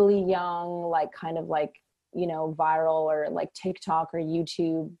really young, like kind of like, viral or like TikTok or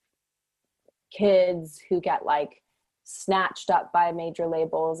YouTube kids who get like snatched up by major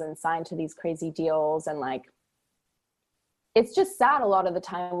labels and signed to these crazy deals. And like, it's just sad a lot of the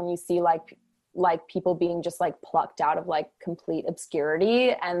time when you see like people being just like plucked out of like complete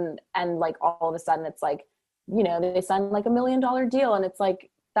obscurity, and like all of a sudden it's like, they signed like $1 million deal, and it's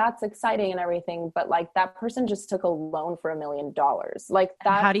like, that's exciting and everything, but like that person just took a loan for $1 million. Like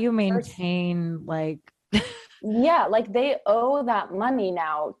that. How do you maintain like? Like they owe that money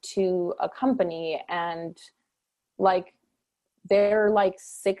now to a company, and like they're like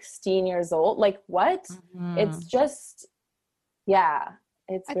 16 years old. Like what? Mm-hmm. It's just,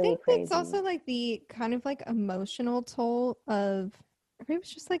 it's really crazy. I think it's also like the kind of like emotional toll of, maybe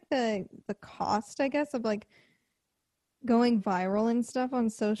it's just like the cost, I guess, of like going viral and stuff on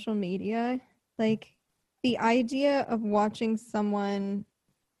social media, like the idea of watching someone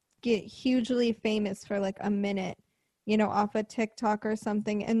get hugely famous for like a minute, off a TikTok or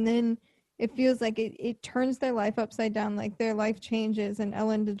something, and then it feels like it turns their life upside down, like their life changes, and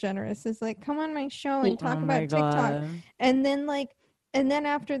Ellen DeGeneres is like, come on my show and Oh talk my about TikTok. God. And then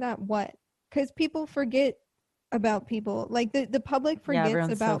after that, what? Because people forget about people. Like the public Yeah, forgets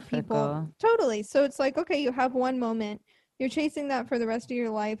everyone's so about people. fickle. Totally. So it's like, okay, you have one moment. You're chasing that for the rest of your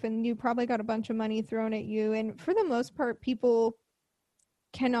life, and you probably got a bunch of money thrown at you. And for the most part, people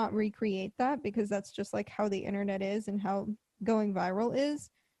cannot recreate that because that's just like how the internet is and how going viral is.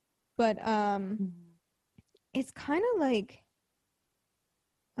 But it's kind of like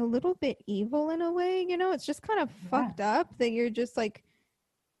a little bit evil in a way, it's just kind of fucked up that you're just like,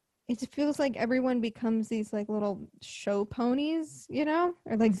 it feels like everyone becomes these like little show ponies, or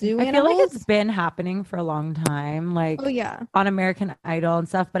like zoo I feel like animals. it's been happening for a long time, like Oh yeah, on American Idol and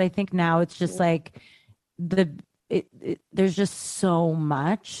stuff. But I think now it's just like there's just so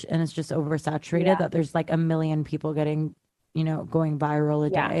much, and it's just oversaturated that there's like a million people getting, going viral a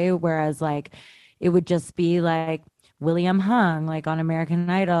day. Whereas like it would just be like William Hung, like on American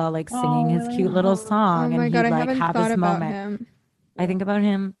Idol, like singing his cute little oh song, my and god, he'd I like haven't have thought his about moment. him. I think about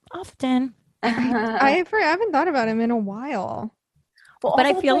him often. I haven't thought about him in a while. Well, But I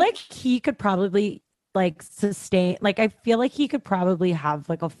also, feel like he could probably like sustain, like I feel like he could probably have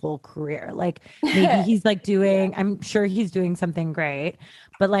like a full career. Like maybe he's like doing, I'm sure he's doing something great,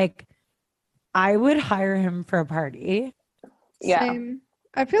 but like I would hire him for a party. Same.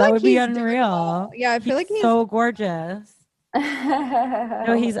 I feel That like would be he's done it unreal. all. Yeah, I feel like He's he's so gorgeous.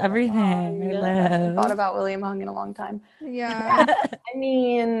 No, he's everything. I I haven't thought live. about William Hung in a long time. yeah. I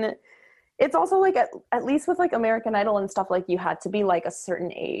mean, it's also like at least with like American Idol and stuff, like you had to be like a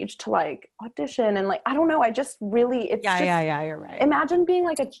certain age to like audition, and like I don't know, I just really Yeah, you're right. imagine being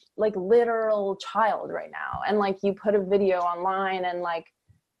like a like literal child right now, and like you put a video online, and like,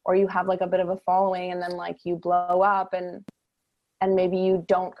 or you have like a bit of a following, and then like you blow up, and maybe you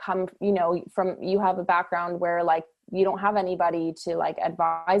don't come, from, you have a background where like you don't have anybody to like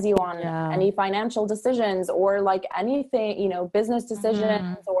advise you on any financial decisions or like anything, business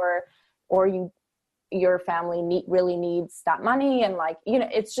decisions, or your family really needs that money, and like,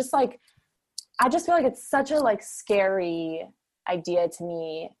 it's just like, I just feel like it's such a like scary idea to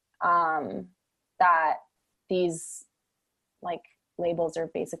me, that these like labels are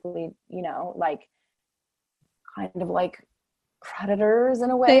basically, like kind of like predators in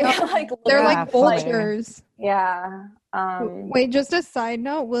a way. They are. Like They're like vultures. Wait, just a side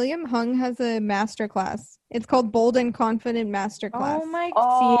note, William Hung has a masterclass. It's called Bold and Confident Masterclass.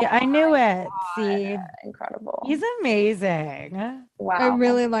 See, I knew it. See, incredible. He's amazing. Wow. I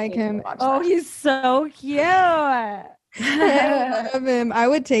really like him. Oh, he's so cute. I love him. I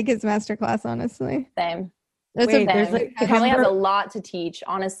would take his masterclass, honestly. Same. Wait, there's like he probably has a lot to teach,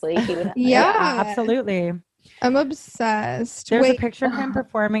 honestly. He would yeah, absolutely. I'm obsessed. There's a picture of him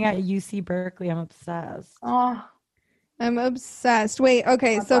performing at UC Berkeley. I'm obsessed. Oh, I'm obsessed. Wait,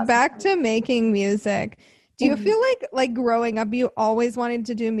 okay, so back to making music. Do you feel like growing up you always wanted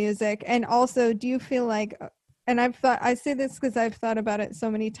to do music? And also, do you feel like, and I say this because I've thought about it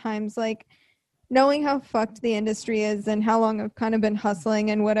so many times, like knowing how fucked the industry is and how long I've kind of been hustling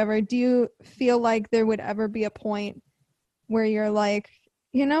and whatever, do you feel like there would ever be a point where you're like,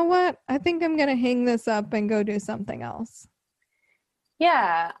 you know what? I think I'm going to hang this up and go do something else.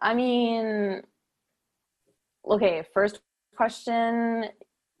 Yeah. I mean, okay, first question,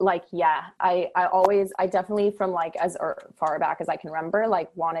 like, yeah, I definitely from like as far back as I can remember, like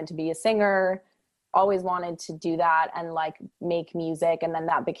wanted to be a singer, always wanted to do that and like make music. And then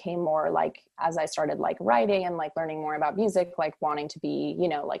that became more like, as I started like writing and like learning more about music, like wanting to be,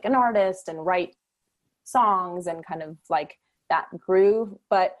 like an artist and write songs and kind of like that groove.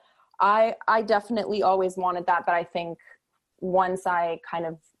 But I definitely always wanted that. But I think once I kind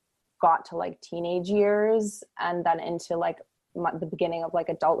of got to like teenage years and then into like the beginning of like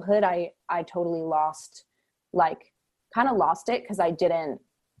adulthood, I totally lost it because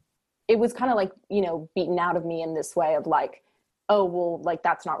it was kind of like, beaten out of me in this way of like, oh, well, like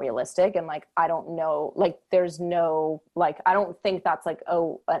that's not realistic. And like, I don't know, like there's no, like, I don't think that's like,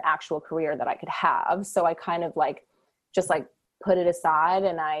 oh, an actual career that I could have. So I kind of like, just like put it aside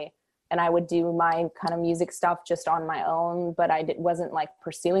and I would do my kind of music stuff just on my own, but wasn't like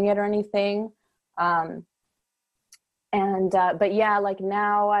pursuing it or anything. But yeah, like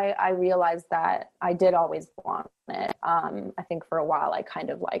now I realize that I did always want it. I think for a while I kind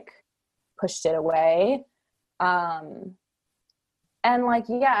of like pushed it away. And like,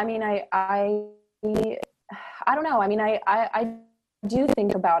 yeah, I mean, I I don't know. I mean, I do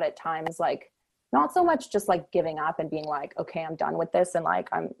think about at times, like, not so much just like giving up and being like, okay, I'm done with this. And like,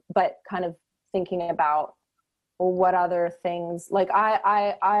 but kind of thinking about, well, what other things, like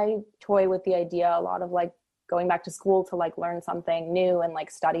I toy with the idea a lot of like going back to school to like learn something new and like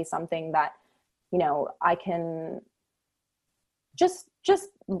study something that, you know, I can just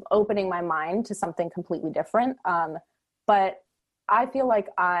opening my mind to something completely different. But I feel like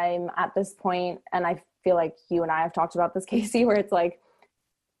I'm at this point, and I feel like you and I have talked about this, Casey, where it's like,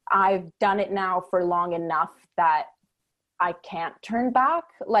 I've done it now for long enough that I can't turn back.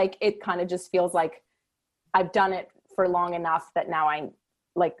 Like, it kind of just feels like I've done it for long enough that now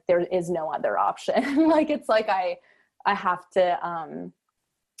like, there is no other option. Like, it's like, I have to,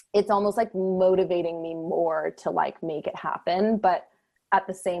 it's almost like motivating me more to like make it happen. But at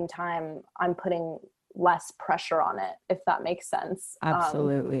the same time, I'm putting less pressure on it, if that makes sense.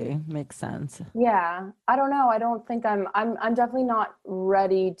 Absolutely. Makes sense. Yeah. I don't know. I don't think I'm definitely not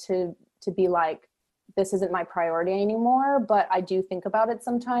ready to be like, this isn't my priority anymore, but I do think about it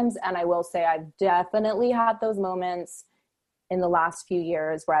sometimes. And I will say I've definitely had those moments in the last few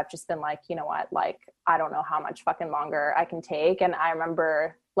years where I've just been like, you know what, like, I don't know how much fucking longer I can take. And I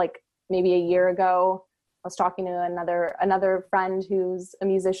remember like maybe a year ago, I was talking to another friend who's a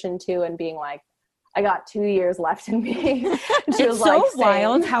musician too, and being like, I got 2 years left in me. And she was so like,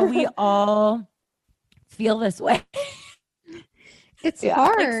 wild how we all feel this way. It's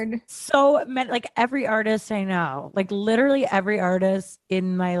hard. Like, so like every artist I know, like literally every artist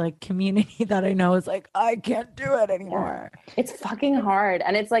in my like community that I know is like, I can't do it anymore. Yeah. It's fucking hard.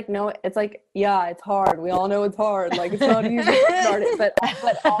 And it's like, no, it's like, yeah, it's hard. We all know it's hard. Like, it's not easy to start it.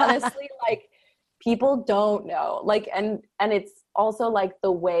 But honestly, like, people don't know. Like, and it's also like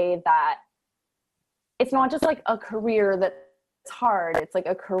the way that it's not just like a career that's hard. It's like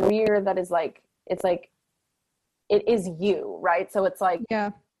a career that is like, it's like, it is you, right? So it's like, yeah,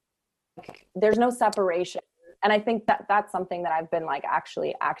 there's no separation. And I think that that's something that I've been like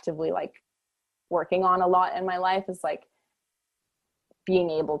actually actively like working on a lot in my life, is like being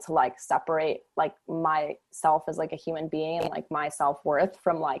able to like separate like myself as like a human being and like my self-worth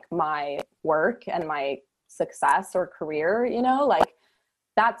from like my work and my success or career, you know, like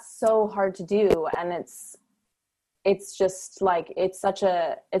that's so hard to do. And it's just like, it's such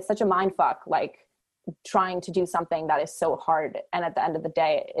a mind fuck, like trying to do something that is so hard. And at the end of the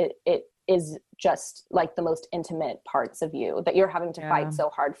day, it is just like the most intimate parts of you that you're having to fight so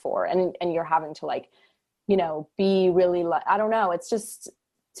hard for. And you're having to like, you know, be really, I don't know. It's just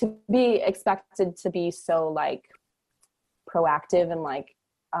to be expected to be so like proactive and like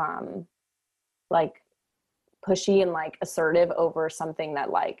pushy and like assertive over something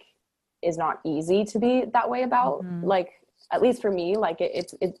that like is not easy to be that way about. Mm-hmm. Like, at least for me, like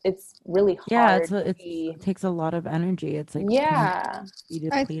it's really hard. Yeah, it takes a lot of energy. It's like, yeah, be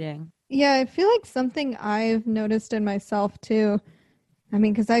depleting. I feel like something I've noticed in myself too. I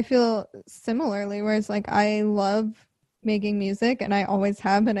mean, because I feel similarly, where it's like I love making music and I always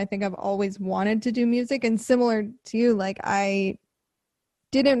have, and I think I've always wanted to do music. And similar to you, like I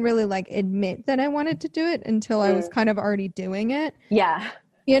didn't really like admit that I wanted to do it until I was kind of already doing it. Yeah.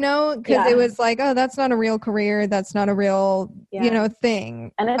 You know, because it was like, oh, that's not a real career. That's not a real, you know,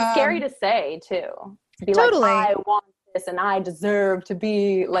 thing. And it's scary to say too. To be totally. Like, I want this and I deserve to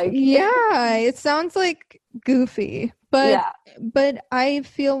be like. Yeah, it sounds like goofy, but I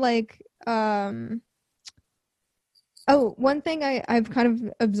feel like, one thing I've kind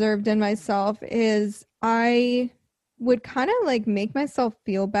of observed in myself is I would kind of like make myself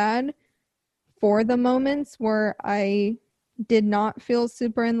feel bad for the moments where I did not feel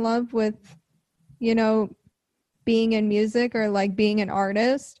super in love with, you know, being in music or like being an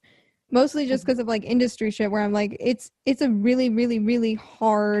artist, mostly just because of like industry shit where I'm like, it's a really, really, really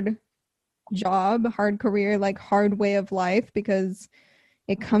hard job, hard career, like hard way of life, because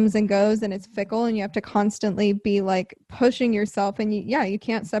it comes and goes and it's fickle and you have to constantly be like pushing yourself, and you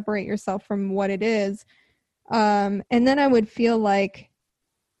can't separate yourself from what it is. And then I would feel like,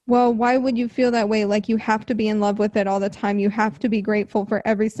 well, why would you feel that way? Like, you have to be in love with it all the time. You have to be grateful for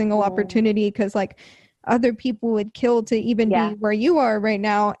every single opportunity, because like other people would kill to even be where you are right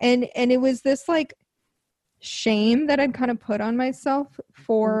now. And it was this like shame that I'd kind of put on myself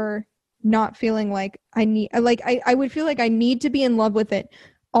for not feeling like I would feel like I need to be in love with it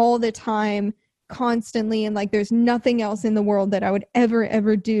all the time, constantly. And like, there's nothing else in the world that I would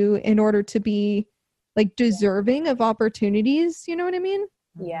ever do in order to be like deserving of opportunities. You know what I mean?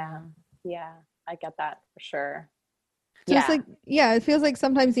 Yeah, I get that for sure. So it's like, it feels like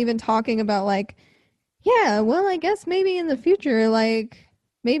sometimes even talking about like, well, I guess maybe in the future, like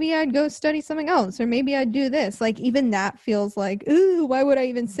maybe I'd go study something else, or maybe I'd do this. Like, even that feels like, ooh, why would I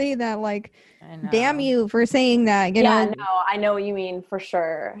even say that? Like, I know. damn you for saying that, you Yeah, know? no, I know what you mean for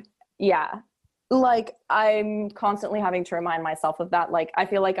sure. Yeah. Like I'm constantly having to remind myself of that. Like I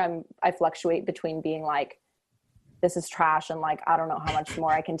feel like I fluctuate between being like, this is trash and like I don't know how much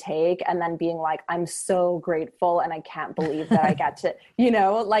more I can take, and then being like, I'm so grateful and I can't believe that I get to,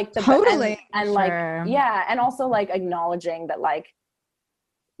 like the Totally. and like Sure. yeah, and also like acknowledging that like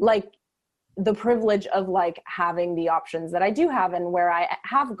the privilege of like having the options that I do have and where I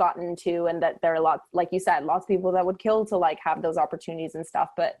have gotten to, and that there are lots, like you said, lots of people that would kill to like have those opportunities and stuff.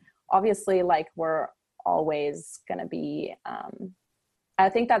 But obviously like we're always going to be, I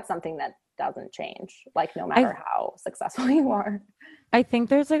think that's something that doesn't change, like no matter how successful you are. I think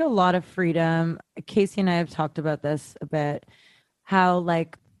there's like a lot of freedom. Casey and I have talked about this a bit, how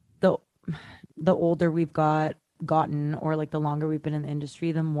like the older we've gotten, or like the longer we've been in the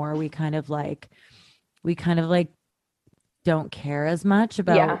industry, the more we kind of like don't care as much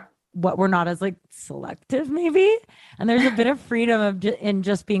about what we're not as like selective maybe. And there's a bit of freedom in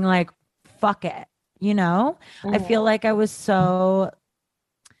just being like, fuck it, I feel like I was so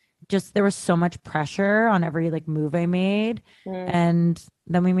just, there was so much pressure on every like move I made. And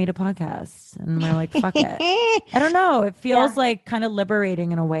then we made a podcast and we're like, fuck it. I don't know. It feels like kind of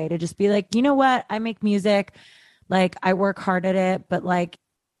liberating in a way to just be like, you know what? I make music. Like I work hard at it, but like,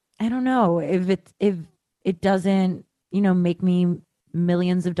 I don't know if it doesn't, make me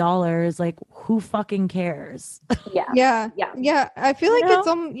millions of dollars, like who fucking cares? Yeah. I feel like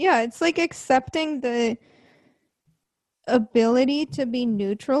it's like accepting the ability to be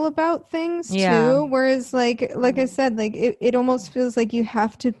neutral about things too, whereas like I said, like it almost feels like you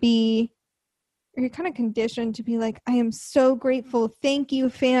have to be, or you're kind of conditioned to be like, I am so grateful, thank you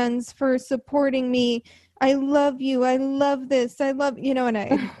fans for supporting me, I love you, I love this, I love, and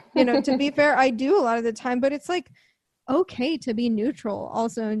I to be fair, I do a lot of the time, but it's like okay to be neutral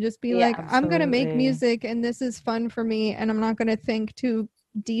also, and just be like, I'm gonna make music and this is fun for me, and I'm not gonna think too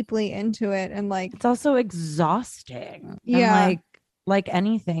deeply into it. And like, it's also exhausting. And like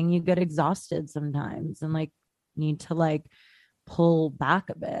anything, you get exhausted sometimes and like need to like pull back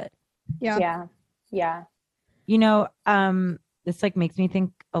a bit. Yeah. This like makes me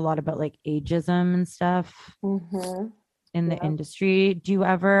think a lot about like ageism and stuff in the industry. Do you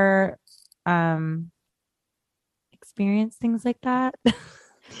ever experience things like that?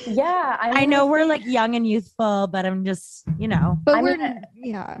 Yeah, I know we're like young and youthful, but I'm just, but I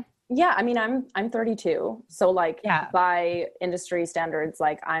mean, I'm 32, so like by industry standards,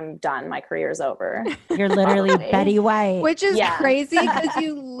 like I'm done. My career's over. You're literally Betty White, which is crazy because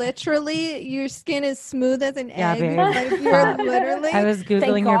your skin is smooth as an egg. Babe. Like you're literally. I was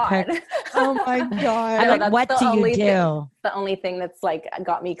googling your pic. Oh my god! I'm like, what do you do? The only thing that's like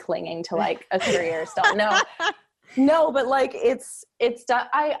got me clinging to like a career still. No, but like it's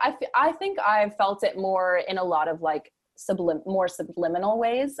I think I've felt it more in a lot of like more subliminal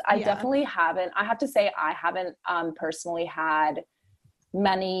ways. I definitely haven't. I have to say I haven't personally had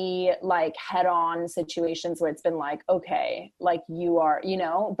many like head-on situations where it's been like, okay, like you are,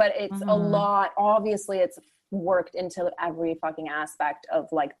 but it's a lot. Obviously, it's worked into every fucking aspect of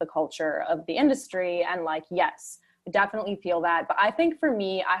like the culture of the industry, and like yes, I definitely feel that. But I think for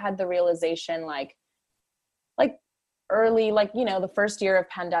me, I had the realization like early, like, the first year of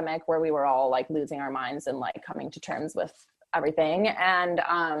pandemic where we were all like losing our minds and like coming to terms with everything. And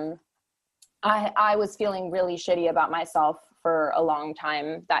I was feeling really shitty about myself for a long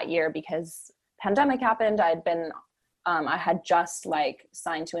time that year because pandemic happened. I had just like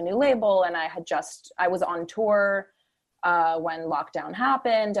signed to a new label, and I was on tour when lockdown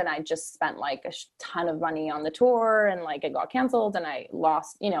happened, and I just spent like a ton of money on the tour, and like it got canceled, and I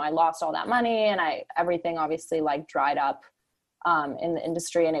lost all that money, and everything obviously like dried up in the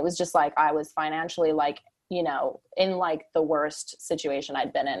industry. And it was just like I was financially like, in like the worst situation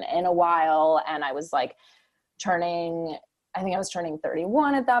I'd been in a while. And I was like I think I was turning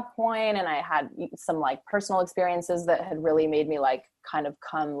 31 at that point, and I had some like personal experiences that had really made me like kind of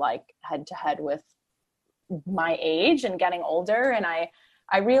come like head to head with my age and getting older. And I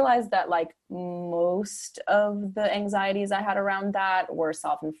realized that like most of the anxieties I had around that were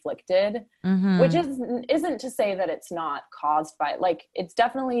self-inflicted, which isn't to say that it's not caused by, like, it's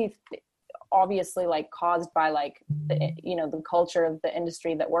definitely obviously like caused by like the culture of the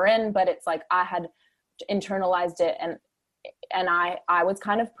industry that we're in, but it's like I had internalized it, and I was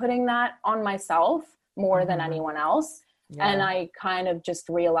kind of putting that on myself more than anyone else. And I kind of just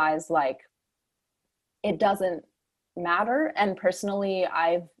realized like it doesn't matter. And personally,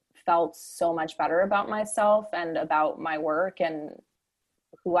 I've felt so much better about myself and about my work and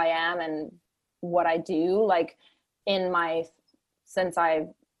who I am and what I do. Like since I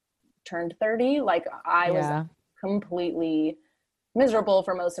turned 30, like I was completely miserable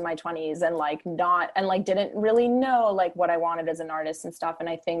for most of my 20s and like didn't really know like what I wanted as an artist and stuff. And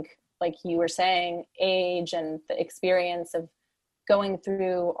I think, like you were saying, age and the experience of going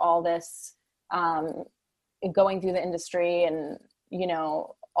through all this, going through the industry and, you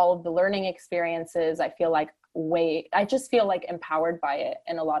know, all of the learning experiences, I just feel like empowered by it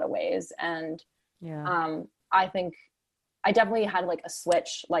in a lot of ways. And I think I definitely had like a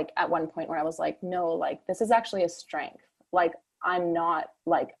switch, like at one point where I was like, no, like this is actually a strength. Like I'm not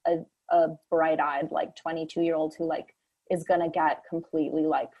like a bright-eyed like 22-year-old who like is gonna get completely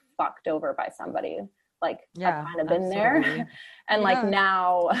like fucked over by somebody. Like I've kind of been there and like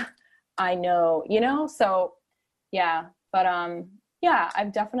now I know, you know, so but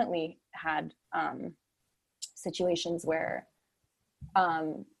I've definitely had situations where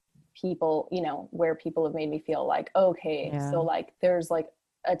people, you know, where people have made me feel like, okay, so like there's like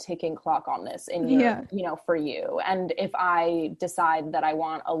a ticking clock on this in your, you know, for you. And if I decide that I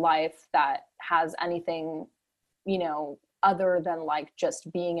want a life that has anything, you know, other than like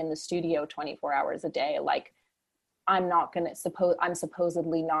just being in the studio 24 hours a day, like I'm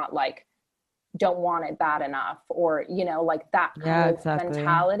supposedly not like, don't want it bad enough, or, you know, like that kind of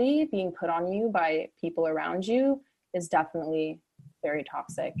mentality being put on you by people around you is definitely very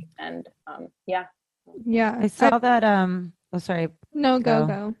toxic. And I saw that sorry,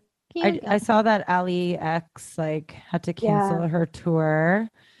 go. I saw that Ali X like had to cancel her tour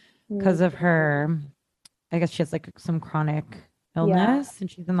because of her, I guess she has like some chronic illness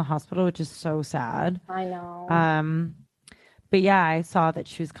and she's in the hospital, which is so sad. I know. But yeah, I saw that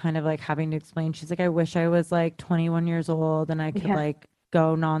she was kind of like having to explain. She's like, I wish I was like 21 years old and I could like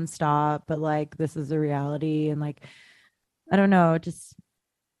go nonstop, but like this is the reality. And like, I don't know, just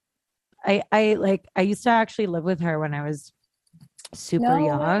I used to actually live with her when I was super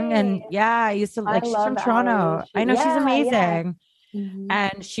young. And I used to like, she's from Toronto. I know, she's amazing.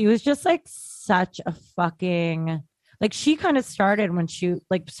 And she was just like such a fucking, like she kind of started when she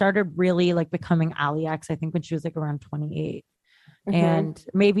like started really like becoming Ali X, I think when she was like around 28. And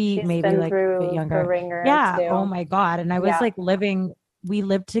maybe like a bit younger. Too. Oh my God. And I was like we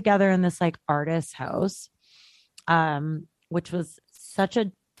lived together in this like artist house, which was such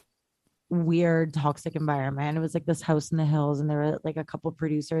a weird toxic environment. It was like this house in the hills and there were like a couple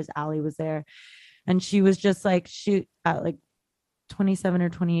producers. Ali was there and she was just like, at like 27 or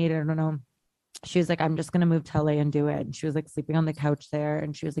 28, I don't know. She was like, I'm just going to move to LA and do it. And she was like sleeping on the couch there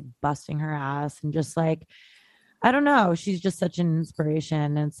and she was like busting her ass and just like, I don't know. She's just such an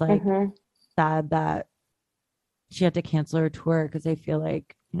inspiration. And it's like sad that she had to cancel her tour because I feel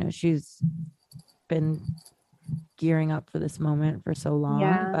like, you know, she's been gearing up for this moment for so long.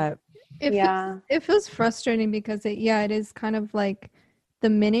 But it feels frustrating because it is kind of like the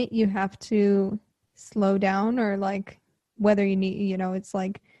minute you have to slow down or like whether you need, you know, it's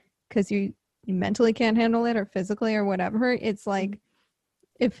like because you mentally can't handle it or physically or whatever. It's like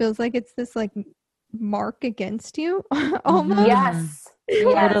it feels like it's this like mark against you almost.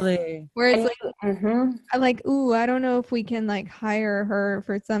 Totally. Where it's like I'm like, ooh, I don't know if we can like hire her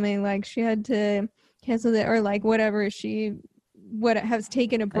for something, like she had to cancel it or like whatever, she has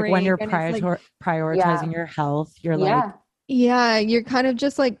taken a break. Like when you're prioritizing your health, you're like you're kind of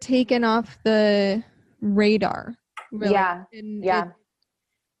just like taken off the radar, really. It's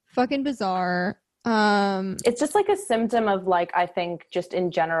fucking bizarre. It's just like a symptom of like, I think just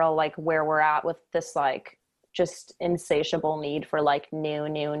in general, like where we're at with this, like just insatiable need for like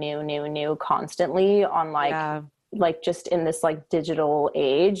new constantly on like, like just in this like digital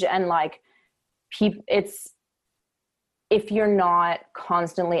age. And like if you're not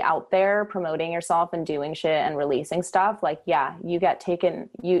constantly out there promoting yourself and doing shit and releasing stuff, like, you get taken,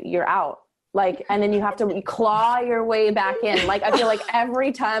 you're out. Like, and then you have to claw your way back in. Like, I feel like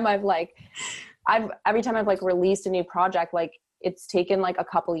every time I've released a new project, like it's taken like a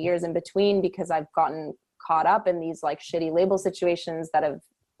couple years in between because I've gotten caught up in these like shitty label situations that have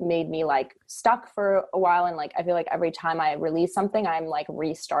made me like stuck for a while. And like, I feel like every time I release something, I'm like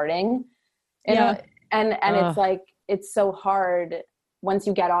restarting, and it's like, it's so hard once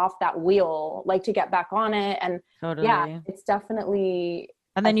you get off that wheel, like to get back on it. And it's definitely.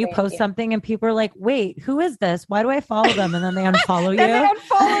 And then you post something and people are like, wait, who is this? Why do I follow them? And then they unfollow you.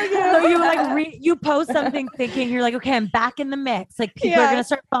 So you like you post something thinking you're like, okay, I'm back in the mix. Like people are going to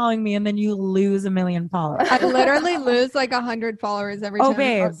start following me. And then you lose 1 million followers. I literally lose like 100 followers every time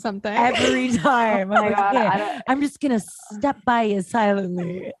I post something. Every time. I'm just going to step by you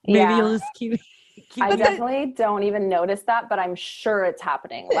silently. Maybe you'll just keep. I definitely don't even notice that, but I'm sure it's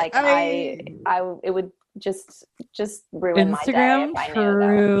happening. Like it would just ruin my day Instagram if I knew that.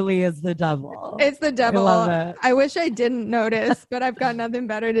 truly is the devil. It's the devil. I love it. I wish I didn't notice, but I've got nothing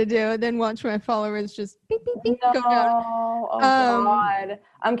better to do than watch my followers just beep, beep, beep, No. go down. Oh God.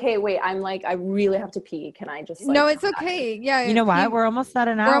 Okay, wait. I really have to pee. Can I just No, it's okay. Yeah. You know what? We're almost at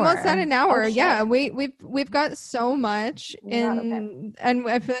an hour. We're almost at an hour. Oh, yeah. We've got so much and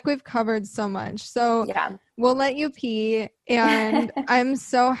I feel like we've covered so much. So yeah. We'll let you pee. And I'm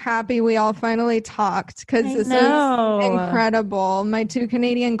so happy we all finally talked because this is incredible. My two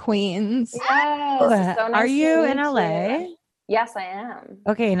Canadian queens. Yes. So nice. Are you in LA? Yes, I am.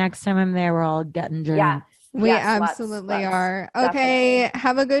 Okay, next time I'm there, we're all getting drinks. Yeah. We absolutely are. Okay, definitely.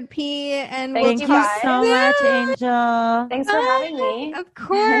 have a good pee. And thank you so much, Angel. Thanks for having me. Of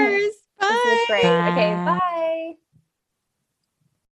course. Bye. This was great. Okay, bye.